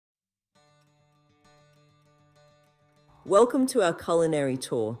Welcome to our culinary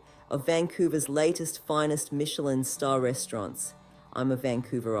tour of Vancouver's latest finest Michelin-star restaurants. I'm a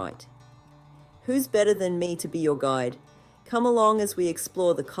Vancouverite. Who's better than me to be your guide? Come along as we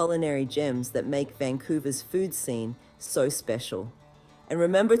explore the culinary gems that make Vancouver's food scene so special. And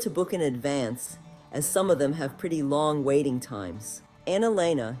remember to book in advance, as some of them have pretty long waiting times.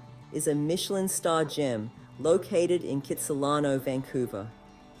 AnnaLena is a Michelin-star gem located in Kitsilano, Vancouver.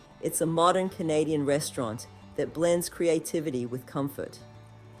 It's a modern Canadian restaurant that blends creativity with comfort.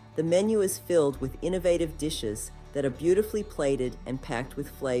 The menu is filled with innovative dishes that are beautifully plated and packed with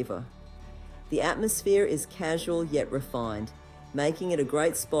flavor. The atmosphere is casual yet refined, making it a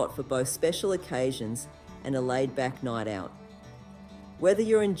great spot for both special occasions and a laid-back night out. Whether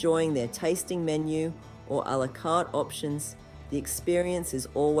you're enjoying their tasting menu or a la carte options, the experience is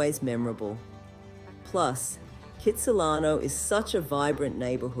always memorable. Plus, Kitsilano is such a vibrant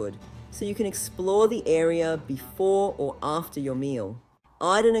neighborhood, so you can explore the area before or after your meal.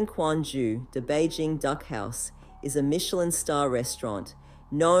 Iden and Quan, the Beijing Duck House, is a Michelin-star restaurant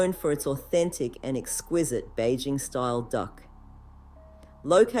known for its authentic and exquisite Beijing-style duck.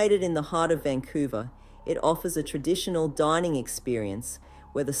 Located in the heart of Vancouver, it offers a traditional dining experience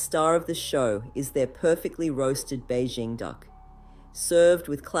where the star of the show is their perfectly roasted Beijing duck, served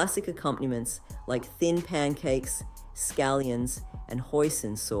with classic accompaniments like thin pancakes, scallions, and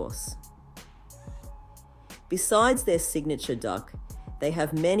hoisin sauce. Besides their signature duck, they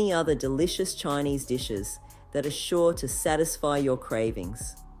have many other delicious Chinese dishes that are sure to satisfy your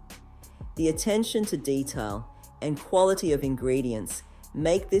cravings. The attention to detail and quality of ingredients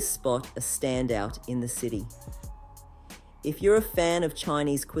make this spot a standout in the city. If you're a fan of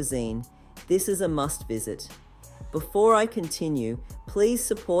Chinese cuisine, this is a must visit. Before I continue, please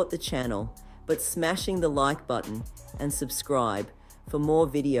support the channel by smashing the like button and subscribe for more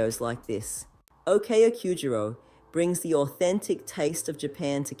videos like this. Okeya Kyujiro brings the authentic taste of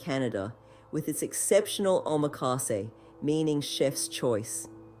Japan to Canada with its exceptional omakase, meaning chef's choice.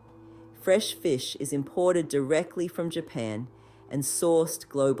 Fresh fish is imported directly from Japan and sourced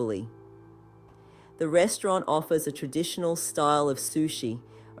globally. The restaurant offers a traditional style of sushi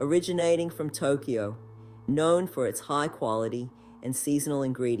originating from Tokyo, known for its high quality and seasonal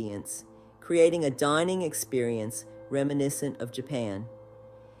ingredients, creating a dining experience reminiscent of Japan.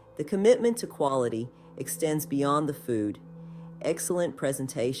 The commitment to quality extends beyond the food, excellent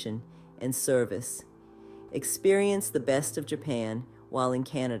presentation, and service. Experience the best of Japan while in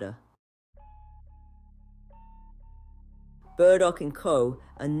Canada. Burdock Co,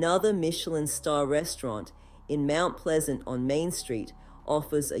 another Michelin-star restaurant in Mount Pleasant on Main Street,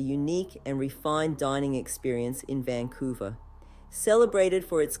 offers a unique and refined dining experience in Vancouver, celebrated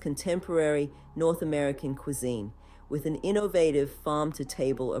for its contemporary North American cuisine with an innovative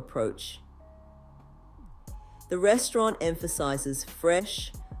farm-to-table approach. The restaurant emphasizes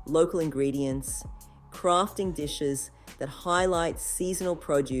fresh, local ingredients, crafting dishes that highlight seasonal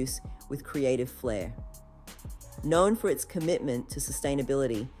produce with creative flair. Known for its commitment to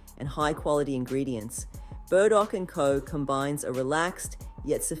sustainability and high-quality ingredients, Burdock Co combines a relaxed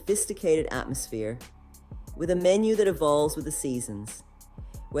yet sophisticated atmosphere with a menu that evolves with the seasons.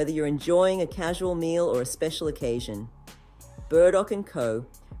 Whether you're enjoying a casual meal or a special occasion, Burdock Co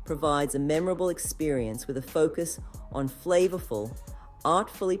provides a memorable experience with a focus on flavorful,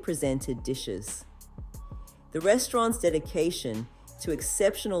 artfully presented dishes. The restaurant's dedication to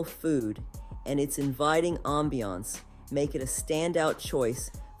exceptional food and its inviting ambiance make it a standout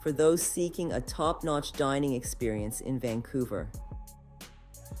choice for those seeking a top-notch dining experience in Vancouver.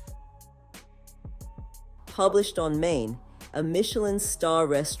 Published on Main, a Michelin-star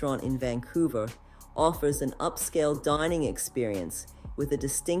restaurant in Vancouver offers an upscale dining experience with a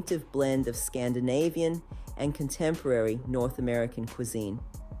distinctive blend of Scandinavian and contemporary North American cuisine.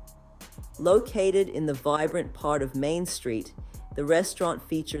 Located in the vibrant part of Main Street, the restaurant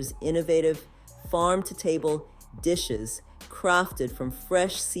features innovative farm-to-table dishes crafted from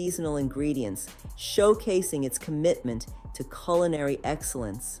fresh seasonal ingredients, showcasing its commitment to culinary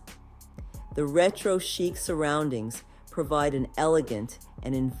excellence. The retro chic surroundings provide an elegant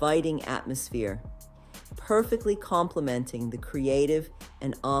and inviting atmosphere, perfectly complementing the creative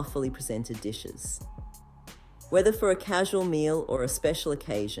and artfully presented dishes. Whether for a casual meal or a special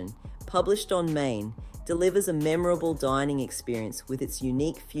occasion, Published on Main delivers a memorable dining experience with its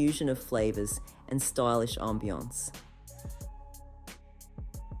unique fusion of flavors and stylish ambiance.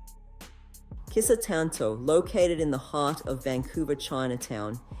 Kissa Tanto, located in the heart of Vancouver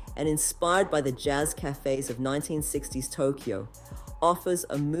Chinatown and inspired by the jazz cafes of 1960s Tokyo, offers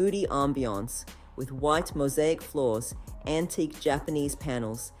a moody ambiance with white mosaic floors, antique Japanese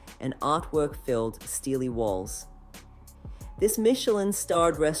panels, and artwork-filled steely walls. This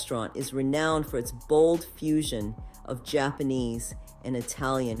Michelin-starred restaurant is renowned for its bold fusion of Japanese and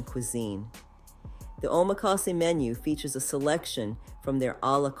Italian cuisine. The omakase menu features a selection from their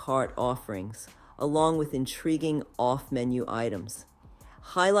a la carte offerings, along with intriguing off-menu items.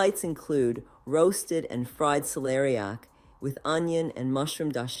 Highlights include roasted and fried celeriac with onion and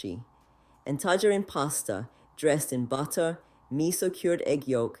mushroom dashi, and tangerine pasta dressed in butter, miso-cured egg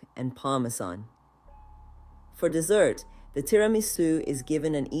yolk, and parmesan. For dessert, the tiramisu is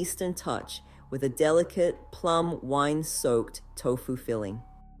given an Eastern touch with a delicate plum wine-soaked tofu filling.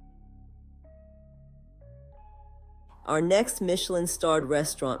 Our next Michelin-starred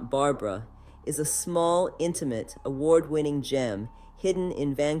restaurant, Barbara, is a small, intimate, award-winning gem hidden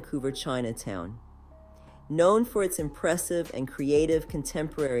in Vancouver, Chinatown. Known for its impressive and creative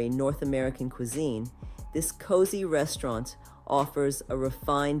contemporary North American cuisine, this cozy restaurant offers a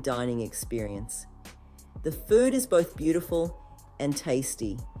refined dining experience. The food is both beautiful and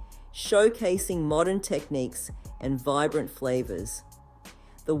tasty, showcasing modern techniques and vibrant flavors.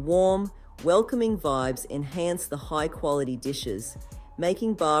 The warm, welcoming vibes enhance the high-quality dishes,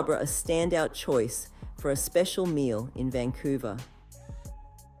 making Barbara a standout choice for a special meal in Vancouver.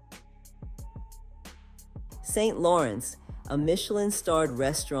 St. Lawrence, a Michelin-starred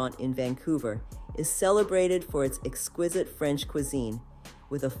restaurant in Vancouver, is celebrated for its exquisite French cuisine,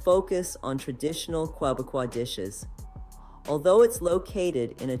 with a focus on traditional Quebecois dishes. Although it's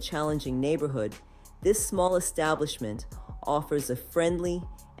located in a challenging neighborhood, this small establishment offers a friendly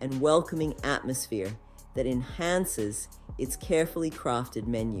and welcoming atmosphere that enhances its carefully crafted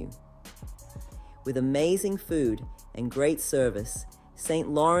menu. With amazing food and great service, St.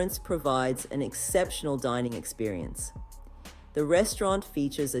 Lawrence provides an exceptional dining experience. The restaurant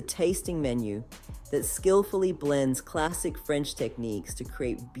features a tasting menu that skillfully blends classic French techniques to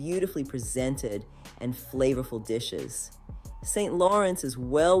create beautifully presented and flavorful dishes. St. Lawrence is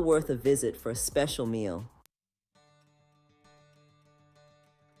well worth a visit for a special meal.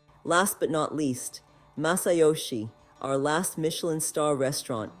 Last but not least, Masayoshi, our last Michelin-star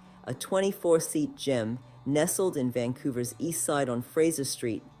restaurant, a 24-seat gem nestled in Vancouver's east side on Fraser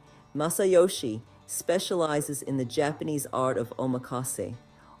Street. Masayoshi specializes in the Japanese art of omakase,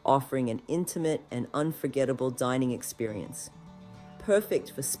 offering an intimate and unforgettable dining experience.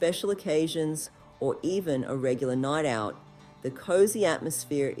 Perfect for special occasions or even a regular night out, the cozy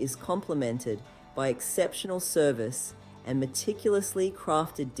atmosphere is complemented by exceptional service and meticulously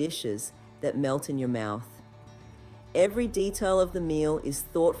crafted dishes that melt in your mouth. Every detail of the meal is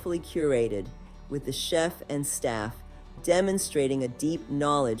thoughtfully curated, with the chef and staff demonstrating a deep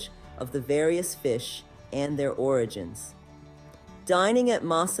knowledge of the various fish and their origins. Dining at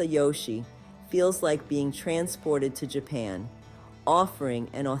Masayoshi feels like being transported to Japan, offering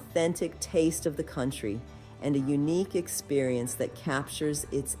an authentic taste of the country and a unique experience that captures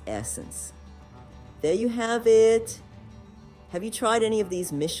its essence. There you have it. Have you tried any of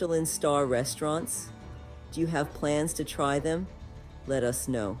these Michelin-star restaurants? Do you have plans to try them? Let us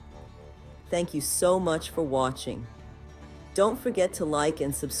know. Thank you so much for watching. Don't forget to like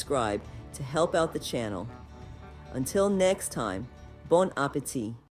and subscribe to help out the channel. Until next time, bon appétit.